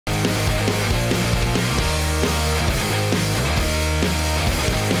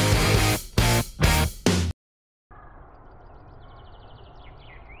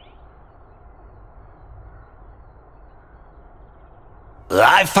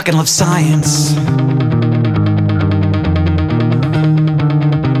I fucking love science.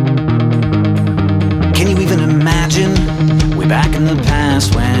 Can you even imagine? Way back in the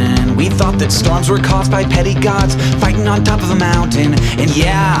past when we thought that storms were caused by petty gods fighting on top of a mountain. And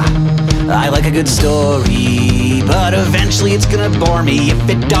yeah, I like a good story, but eventually it's gonna bore me if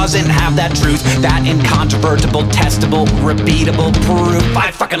it doesn't have that truth, that incontrovertible, testable, repeatable proof.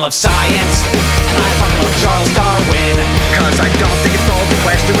 I fucking love science, and I fucking love Charles Darwin, cause I don't think it's bold to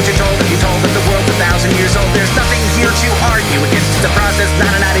question what you're told. If you're told that the world's 1,000 years old, there's nothing here to argue against. It's a process,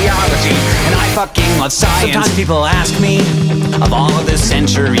 not an ideology, and I fucking love science. Sometimes people ask me, of all of the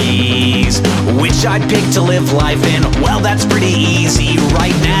centuries, which I'd pick to live life in. Well, that's pretty easy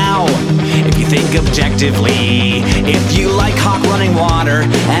right now. If you think objectively, if you like hawk running water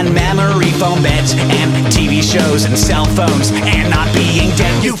and memory foam beds and TV shows and cell phones and not being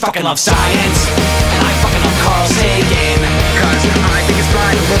dead, you fucking love science. And I fucking love Carl Sagan, cause I think it's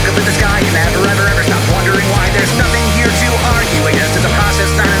fine to look up at the sky and never ever stop wondering why. There's nothing here to argue against. It's a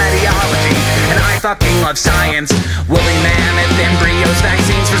process, not an ideology, and I fucking love science. Woolly mammoth embryos,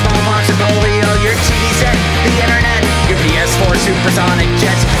 vaccines for smallpox and polio, your TV set, the internet, your PS4 supersonic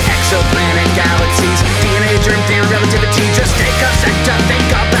jets, exoplanet galaxies, DNA, germ theory, relativity. Just take a sec to think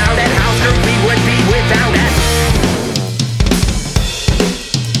about it, how screwed we would be without it.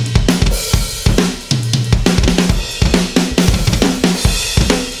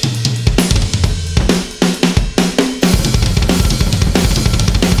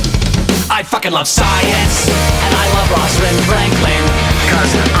 I fucking love science, and I love Rosalind Franklin,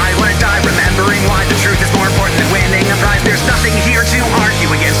 cause I wouldn't die remembering why the truth is more important than winning a prize. There's nothing here to argue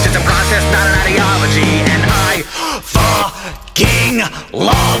against. It's a process, not an ideology, and I fucking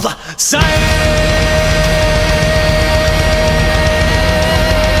love science!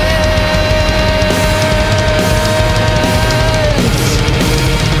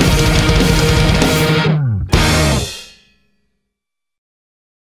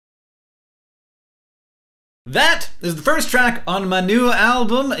 That is the first track on my new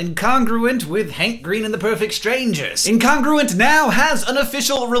album, Incongruent, with Hank Green and the Perfect Strangers. Incongruent now has an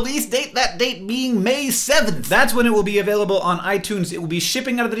official release date, that date being May 7th. That's when it will be available on iTunes. It will be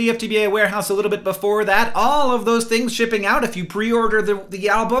shipping out of the DFTBA warehouse a little bit before that. All of those things shipping out, if you pre-order the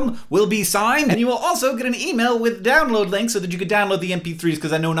album, will be signed. And you will also get an email with download links so that you can download the MP3s,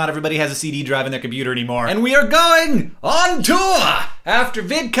 because I know not everybody has a CD drive in their computer anymore. And we are going on tour! After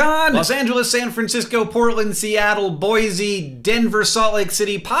VidCon, Los Angeles, San Francisco, Portland, Seattle, Boise, Denver, Salt Lake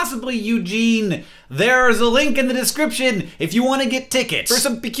City, possibly Eugene. There's a link in the description if you want to get tickets. For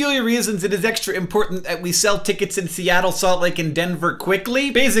some peculiar reasons, it is extra important that we sell tickets in Seattle, Salt Lake, and Denver quickly.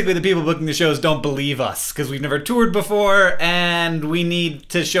 Basically, the people booking the shows don't believe us, because we've never toured before, and we need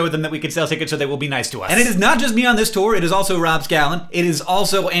to show them that we can sell tickets so they will be nice to us. And it is not just me on this tour, it is also Rob Scallon, it is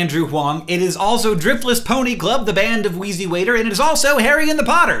also Andrew Huang, it is also Driftless Pony Club, the band of Wheezy Waiter, and it is also Harry and the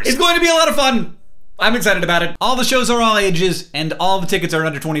Potters. It's going to be a lot of fun. I'm excited about it. All the shows are all ages, and all the tickets are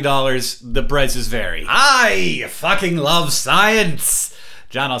under $20. The prices vary. I fucking love science.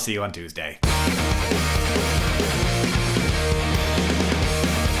 John, I'll see you on Tuesday.